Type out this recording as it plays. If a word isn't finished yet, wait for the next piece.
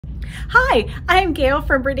Hi, I'm Gayle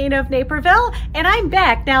from BERNINA of Naperville, and I'm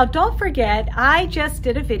back. Now, don't forget, I just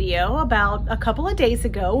did a video about a couple of days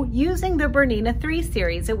ago using the BERNINA 3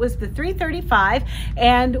 series. It was the 335,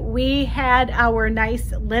 and we had our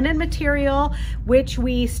nice linen material, which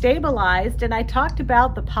we stabilized, and I talked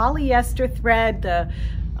about the polyester thread, the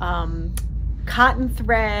cotton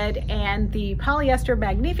thread, and the polyester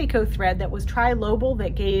magnifico thread that was tri-lobal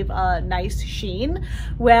that gave a nice sheen.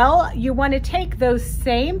 Well, you want to take those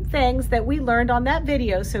same things that we learned on that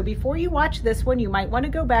video. So before you watch this one, you might want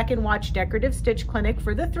to go back and watch Decorative Stitch Clinic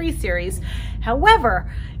for the 3 series. However,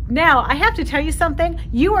 now I have to tell you something.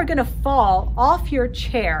 You are going to fall off your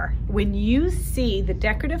chair when you see the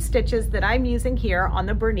decorative stitches that I'm using here on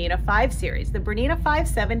the BERNINA 5 series. The BERNINA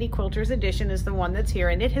 570 Quilters Edition is the one that's here,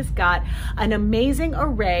 and it has got an amazing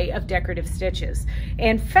array of decorative stitches.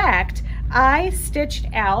 In fact, I stitched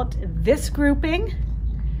out this grouping,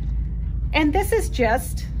 and this is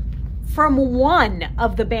just from one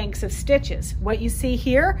of the banks of stitches. What you see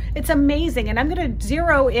here, it's amazing, and I'm going to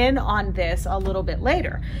zero in on this a little bit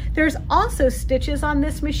later. There's also stitches on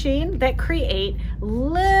this machine that create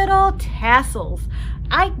little tassels.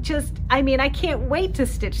 I mean, I can't wait to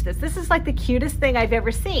stitch this. This is like the cutest thing I've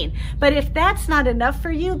ever seen. But if that's not enough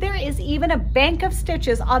for you, there is even a bank of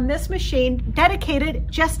stitches on this machine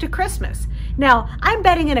dedicated just to Christmas. Now, I'm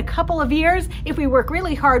betting in a couple of years, if we work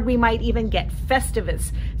really hard, we might even get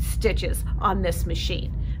Festivus stitches on this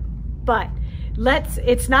machine. But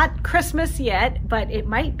it's not Christmas yet, but it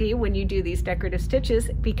might be when you do these decorative stitches,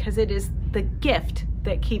 because it is the gift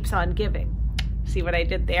that keeps on giving. See what I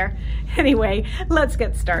did there? Anyway, let's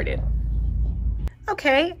get started.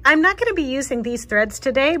 Okay, I'm not going to be using these threads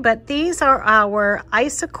today, but these are our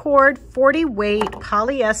Isocord 40 weight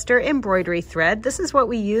polyester embroidery thread. This is what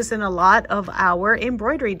we use in a lot of our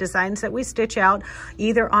embroidery designs that we stitch out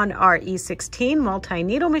either on our E16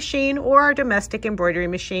 multi-needle machine or our domestic embroidery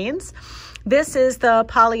machines. This is the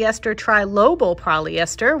polyester tri-lobal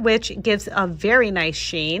polyester, which gives a very nice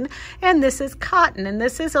sheen. And this is cotton, and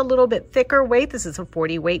this is a little bit thicker weight. This is a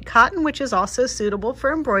 40 weight cotton, which is also suitable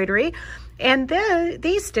for embroidery. And then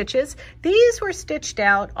these stitches, these were stitched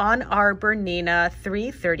out on our BERNINA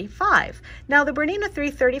 335. Now the BERNINA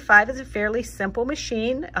 335 is a fairly simple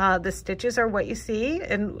machine. The stitches are what you see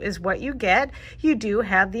and is what you get. You do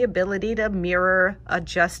have the ability to mirror,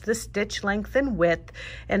 adjust the stitch length and width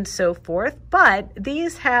and so forth, but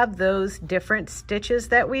these have those different stitches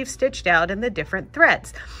that we've stitched out in the different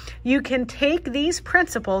threads. You can take these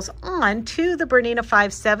principles on to the BERNINA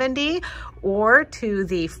 570 or to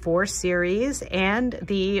the 4 series and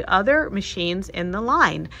the other machines in the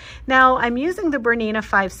line. Now, I'm using the BERNINA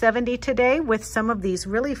 570 today with some of these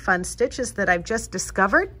really fun stitches that I've just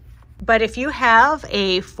discovered. But if you have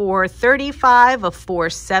a 435, a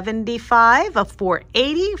 475, a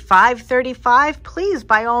 480, 535, please,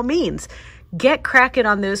 by all means, get cracking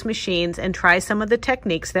on those machines and try some of the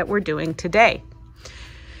techniques that we're doing today.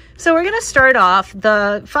 So we're going to start off.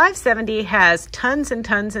 The 570 has tons and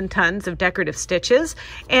tons and tons of decorative stitches,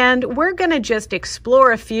 and we're going to just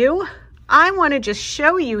explore a few. I want to just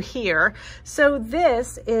show you here. So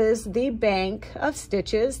this is the bank of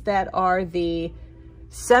stitches that are the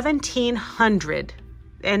 1700.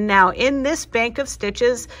 And now in this bank of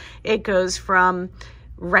stitches, it goes from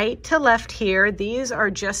right to left here. These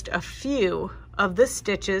are just a few of the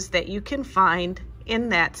stitches that you can find in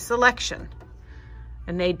that selection.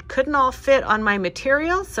 And they couldn't all fit on my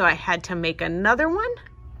material, so I had to make another one.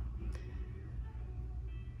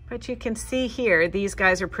 But you can see here, these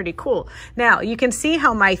guys are pretty cool. Now, you can see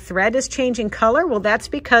how my thread is changing color. Well, that's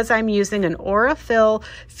because I'm using an Aurifil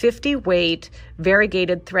 50 weight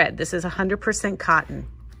variegated thread. This is 100% cotton.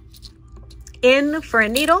 For a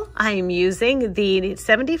needle, I am using the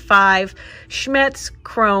 75 Schmetz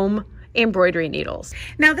Chrome embroidery needles.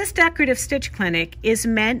 Now, this decorative stitch clinic is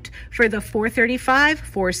meant for the 435,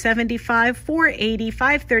 475, 480,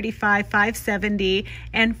 535, 570,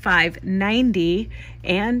 and 590,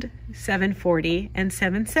 and 740 and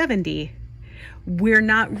 770. We're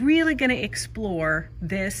not really going to explore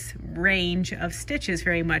this range of stitches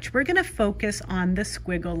very much. We're going to focus on the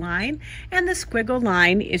squiggle line, and the squiggle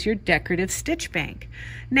line is your decorative stitch bank.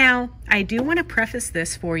 Now, I do want to preface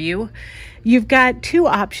this for you. You've got 2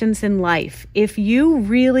 options in life. If you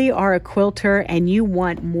really are a quilter and you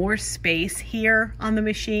want more space here on the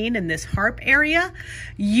machine in this harp area,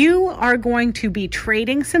 you are going to be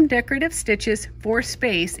trading some decorative stitches for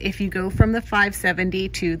space if you go from the 570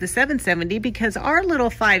 to the 770, because our little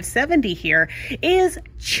 570 here is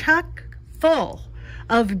chock full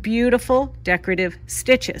of beautiful decorative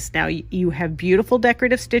stitches. Now you have beautiful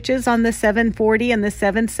decorative stitches on the 740 and the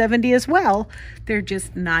 770 as well. They're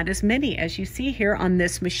just not as many as you see here on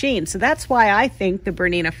this machine. So that's why I think the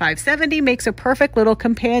Bernina 570 makes a perfect little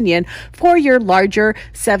companion for your larger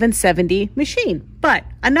 770 machine. But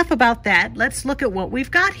enough about that. Let's look at what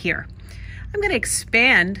we've got here. I'm going to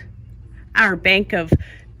expand our bank of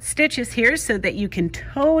stitches here so that you can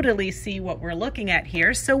totally see what we're looking at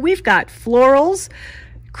here. So we've got florals,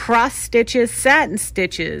 cross stitches, satin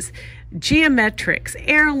stitches, geometrics,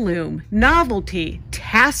 heirloom, novelty,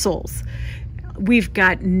 tassels. We've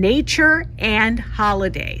got nature and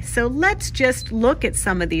holiday. So let's just look at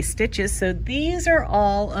some of these stitches. So these are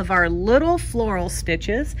all of our little floral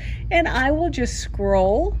stitches, and I will just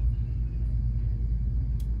scroll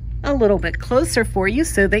a little bit closer for you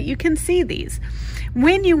so that you can see these.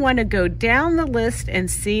 When you want to go down the list and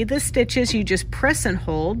see the stitches, you just press and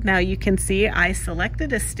hold. Now you can see I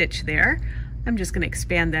selected a stitch there. I'm just going to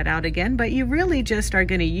expand that out again, but you really just are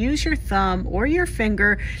going to use your thumb or your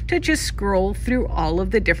finger to just scroll through all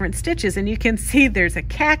of the different stitches. And you can see there's a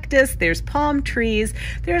cactus, there's palm trees,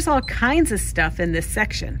 there's all kinds of stuff in this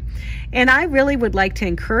section. And I really would like to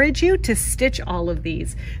encourage you to stitch all of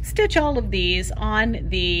these. Stitch all of these on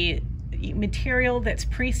the material that's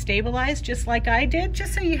pre-stabilized, just like I did,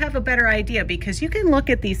 just so you have a better idea, because you can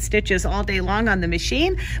look at these stitches all day long on the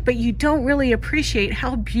machine, but you don't really appreciate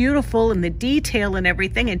how beautiful and the detail and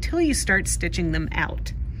everything until you start stitching them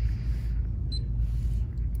out.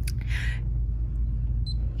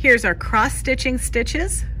 Here's our cross-stitching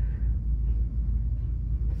stitches,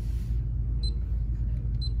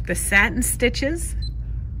 the satin stitches.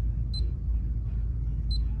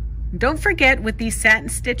 Don't forget, with these satin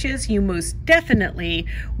stitches, you most definitely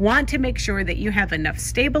want to make sure that you have enough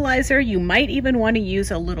stabilizer. You might even want to use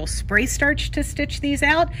a little spray starch to stitch these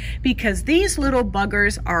out, because these little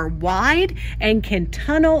buggers are wide and can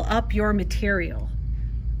tunnel up your material.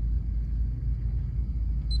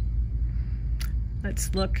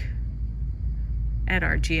 Let's look at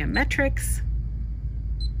our geometrics.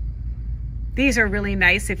 These are really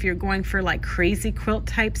nice if you're going for like crazy quilt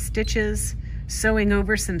type stitches, sewing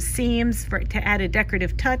over some seams to add a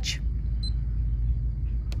decorative touch.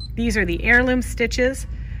 These are the heirloom stitches.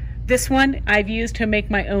 This one I've used to make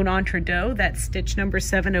my own entre-deux. That's stitch number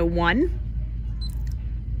 701.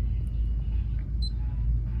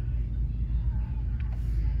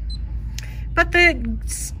 But the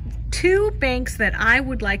two banks that I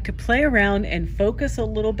would like to play around and focus a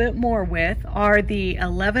little bit more with are the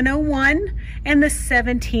 1101 and the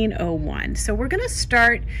 1701. So we're going to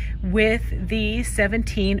start with the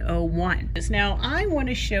 1701. Now I want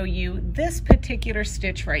to show you this particular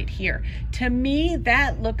stitch right here. To me,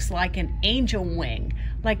 that looks like an angel wing,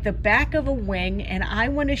 like the back of a wing, and I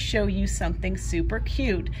want to show you something super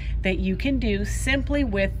cute that you can do simply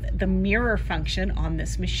with the mirror function on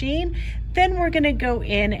this machine. Then we're going to go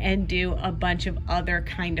in and do a bunch of other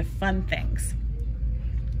kind of fun things.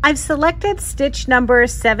 I've selected stitch number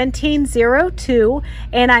 1702,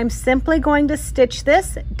 and I'm simply going to stitch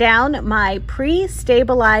this down my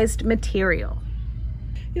pre-stabilized material.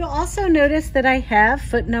 You'll also notice that I have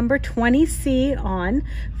foot number 20C on.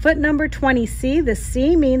 Foot number 20C, the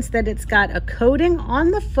C means that it's got a coating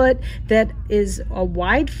on the foot that is a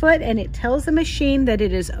wide foot, and it tells the machine that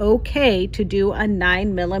it is okay to do a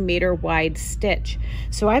 9mm wide stitch.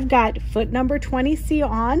 So I've got foot number 20C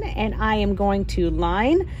on, and I am going to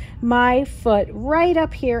line my foot right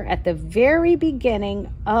up here at the very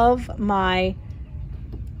beginning of my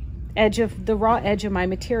edge of the raw edge of my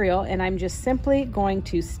material, and I'm just simply going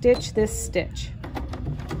to stitch this stitch.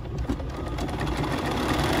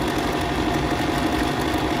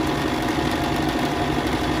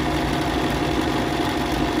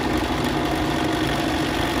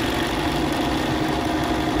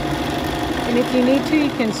 And if you need to, you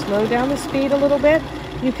can slow down the speed a little bit.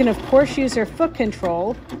 You can of course use your foot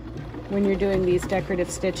control when you're doing these decorative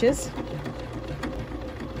stitches.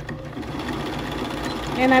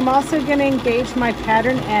 And I'm also going to engage my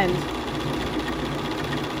pattern end.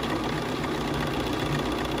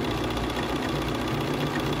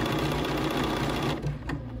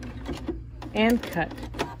 And cut.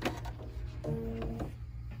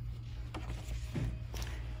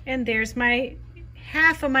 And there's my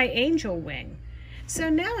half of my angel wing. So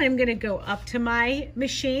now I'm going to go up to my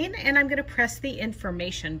machine and I'm going to press the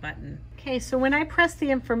information button. Okay, so when I press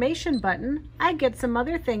the information button, I get some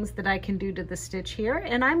other things that I can do to the stitch here,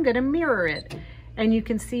 and I'm going to mirror it. And you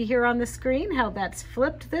can see here on the screen how that's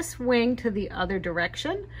flipped this wing to the other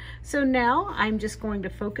direction. So now I'm just going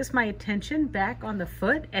to focus my attention back on the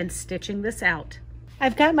foot and stitching this out.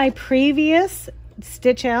 I've got my previous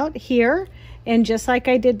stitch out here, and just like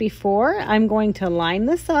I did before, I'm going to line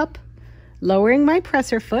this up, lowering my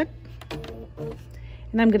presser foot,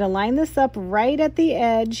 and I'm going to line this up right at the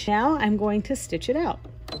edge. Now I'm going to stitch it out.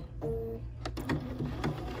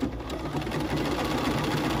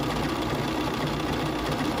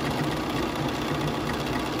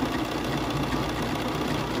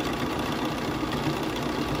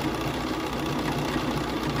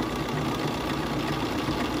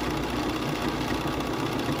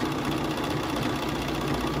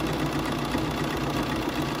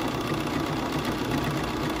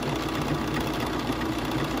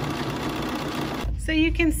 So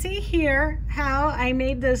you can see here how I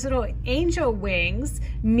made those little angel wings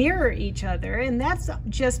mirror each other, and that's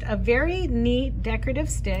just a very neat decorative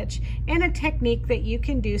stitch and a technique that you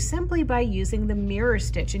can do simply by using the mirror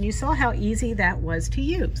stitch, and you saw how easy that was to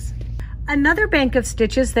use. Another bank of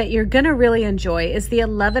stitches that you're going to really enjoy is the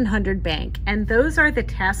 1100 bank, and those are the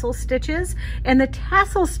tassel stitches, and the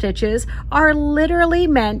tassel stitches are literally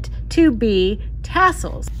meant to be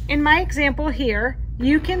tassels. In my example here,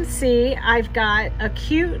 you can see I've got a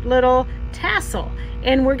cute little tassel,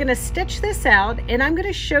 and we're going to stitch this out, and I'm going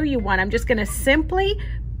to show you one. I'm just going to simply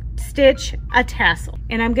stitch a tassel,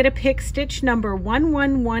 and I'm going to pick stitch number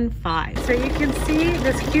 1115. So you can see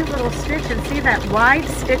this cute little stitch and see that wide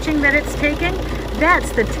stitching that it's taking.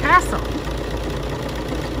 That's the tassel.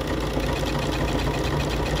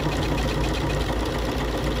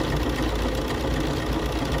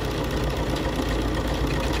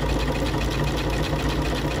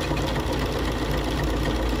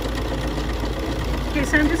 Okay,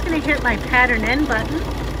 so I'm just going to hit my pattern end button,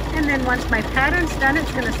 and then once my pattern's done, it's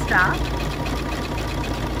going to stop,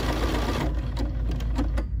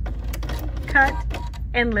 cut,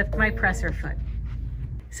 and lift my presser foot.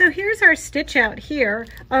 So here's our stitch out here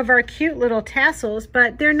of our cute little tassels,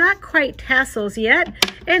 but they're not quite tassels yet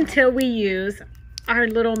until we use our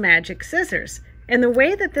little magic scissors. And the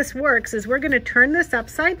way that this works is we're going to turn this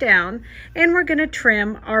upside down, and we're going to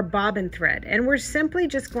trim our bobbin thread. And we're simply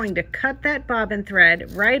just going to cut that bobbin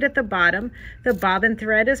thread right at the bottom. The bobbin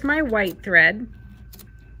thread is my white thread.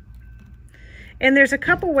 And there's a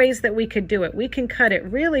couple ways that we could do it. We can cut it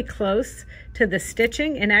really close to the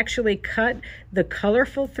stitching and actually cut the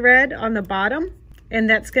colorful thread on the bottom, and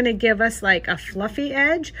that's going to give us like a fluffy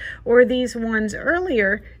edge, or these ones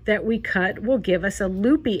earlier that we cut will give us a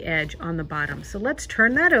loopy edge on the bottom. So let's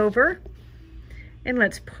turn that over, and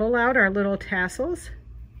let's pull out our little tassels.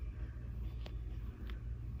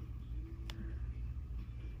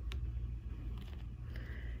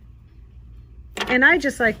 And I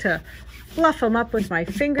just like to fluff them up with my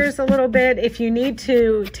fingers a little bit. If you need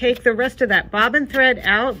to take the rest of that bobbin thread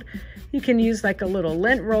out, you can use like a little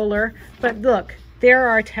lint roller. But look, there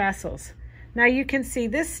are tassels. Now you can see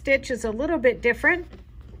this stitch is a little bit different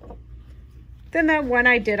than the one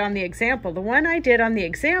I did on the example. The one I did on the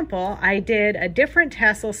example, I did a different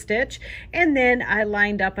tassel stitch, and then I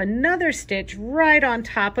lined up another stitch right on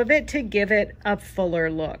top of it to give it a fuller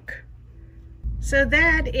look. So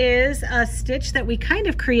that is a stitch that we kind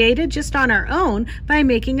of created just on our own by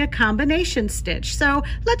making a combination stitch. So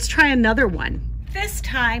let's try another one. This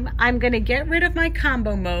time I'm going to get rid of my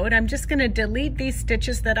combo mode. I'm just going to delete these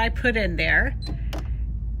stitches that I put in there.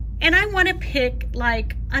 And I want to pick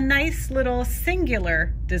like a nice little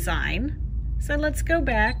singular design. So let's go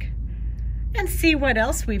back and see what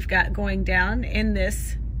else we've got going down in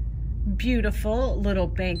this beautiful little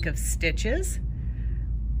bank of stitches.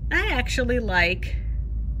 I actually like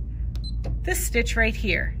this stitch right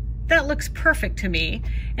here. That looks perfect to me.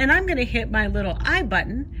 And I'm going to hit my little I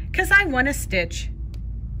button because I want to stitch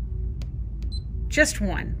just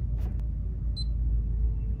one.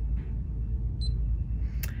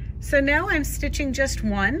 So now I'm stitching just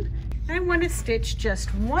one. I want to stitch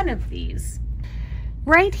just one of these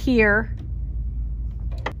right here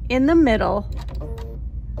in the middle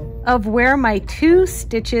of where my two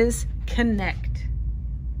stitches connect.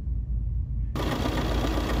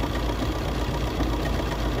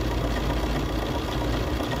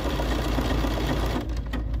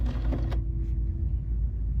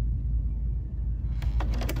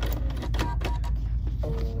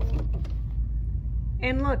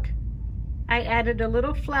 And look, I added a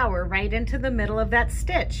little flower right into the middle of that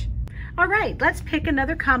stitch. All right, let's pick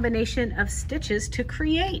another combination of stitches to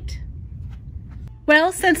create.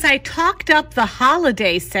 Well, since I talked up the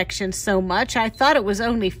holiday section so much, I thought it was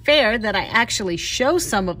only fair that I actually show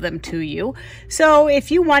some of them to you. So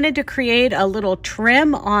if you wanted to create a little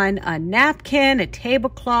trim on a napkin, a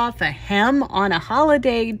tablecloth, a hem on a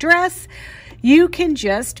holiday dress, you can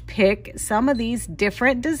just pick some of these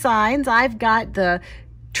different designs. I've got the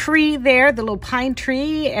tree there, the little pine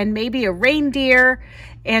tree, and maybe a reindeer,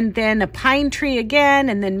 and then a pine tree again,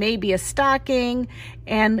 and then maybe a stocking,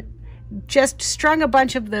 and just strung a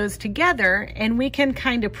bunch of those together, and we can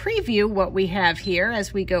kind of preview what we have here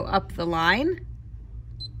as we go up the line.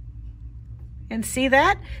 And see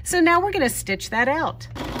that? So now we're going to stitch that out.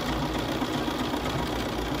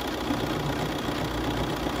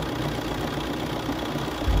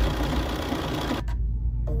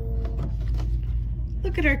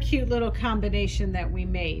 Look at our cute little combination that we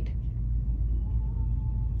made.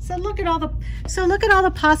 So look at all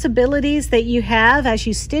the possibilities that you have as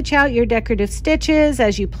you stitch out your decorative stitches,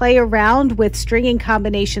 as you play around with stringing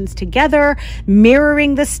combinations together,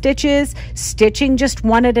 mirroring the stitches, stitching just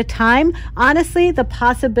one at a time. Honestly, the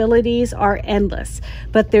possibilities are endless.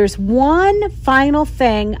 But there's one final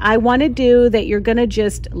thing I want to do that you're going to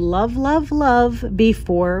just love, love, love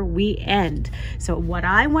before we end. So what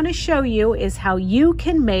I want to show you is how you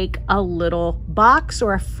can make a little box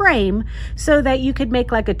or a frame so that you could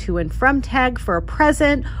make like a to and from tag for a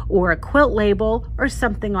present or a quilt label or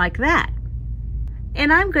something like that.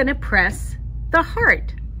 And I'm going to press the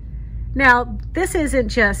heart. Now, this isn't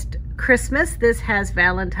just Christmas. This has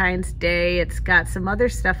Valentine's Day. It's got some other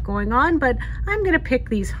stuff going on, but I'm going to pick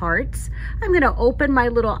these hearts. I'm going to open my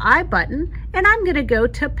little I button and I'm going to go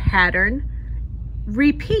to pattern,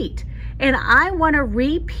 repeat. And I want to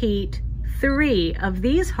repeat 3 of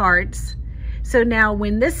these hearts. So now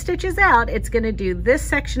when this stitches out, it's going to do this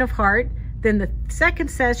section of heart, then the second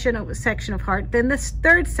section of heart, then this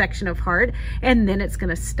third section of heart, and then it's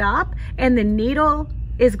going to stop, and the needle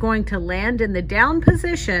is going to land in the down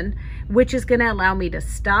position, which is going to allow me to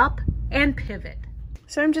stop and pivot.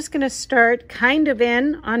 So I'm just going to start kind of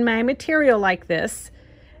in on my material like this,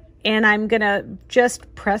 and I'm going to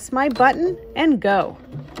just press my button and go.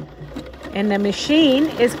 And the machine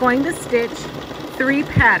is going to stitch 3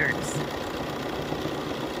 patterns.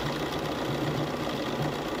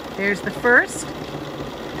 There's the first.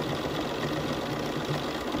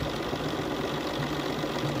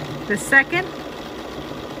 The second.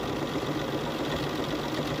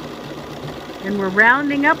 And we're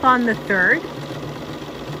rounding up on the third.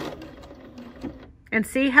 And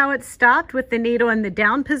see how it stopped with the needle in the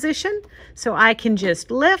down position? So I can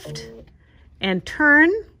just lift and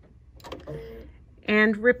turn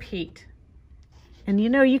and repeat. And you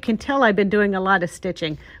know, you can tell I've been doing a lot of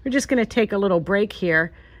stitching. We're just going to take a little break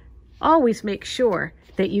here. Always make sure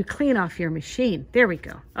that you clean off your machine. There we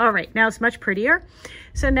go. All right, now it's much prettier.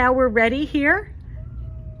 So now we're ready here.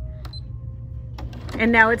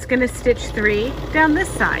 And now it's going to stitch 3 down this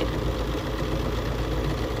side.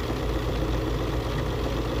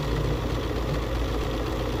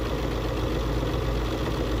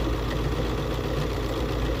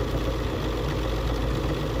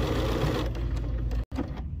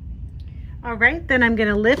 All right, then I'm going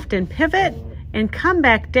to lift and pivot and come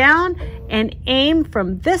back down and aim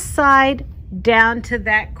from this side down to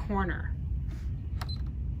that corner.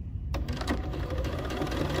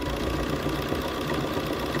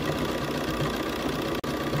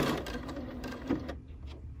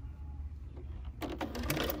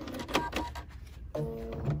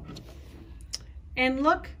 And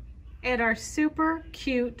look at our super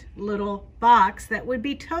cute little box that would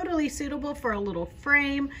be totally suitable for a little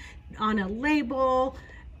frame, on a label,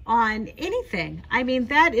 on anything. I mean,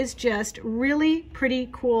 that is just really pretty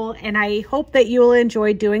cool, and I hope that you will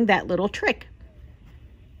enjoy doing that little trick.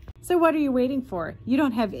 So what are you waiting for? You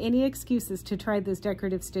don't have any excuses to try those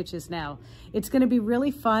decorative stitches now. It's going to be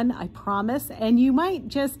really fun, I promise, and you might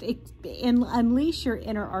just unleash your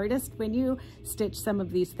inner artist when you stitch some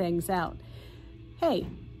of these things out. Hey,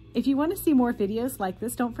 if you want to see more videos like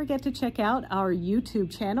this, don't forget to check out our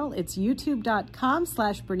YouTube channel. It's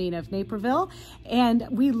youtube.com/BERNINA of Naperville. And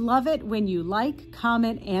we love it when you like,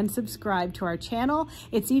 comment, and subscribe to our channel.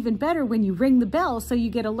 It's even better when you ring the bell so you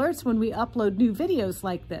get alerts when we upload new videos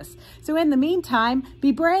like this. So in the meantime,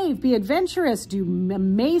 be brave, be adventurous, do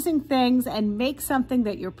amazing things, and make something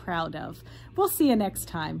that you're proud of. We'll see you next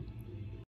time.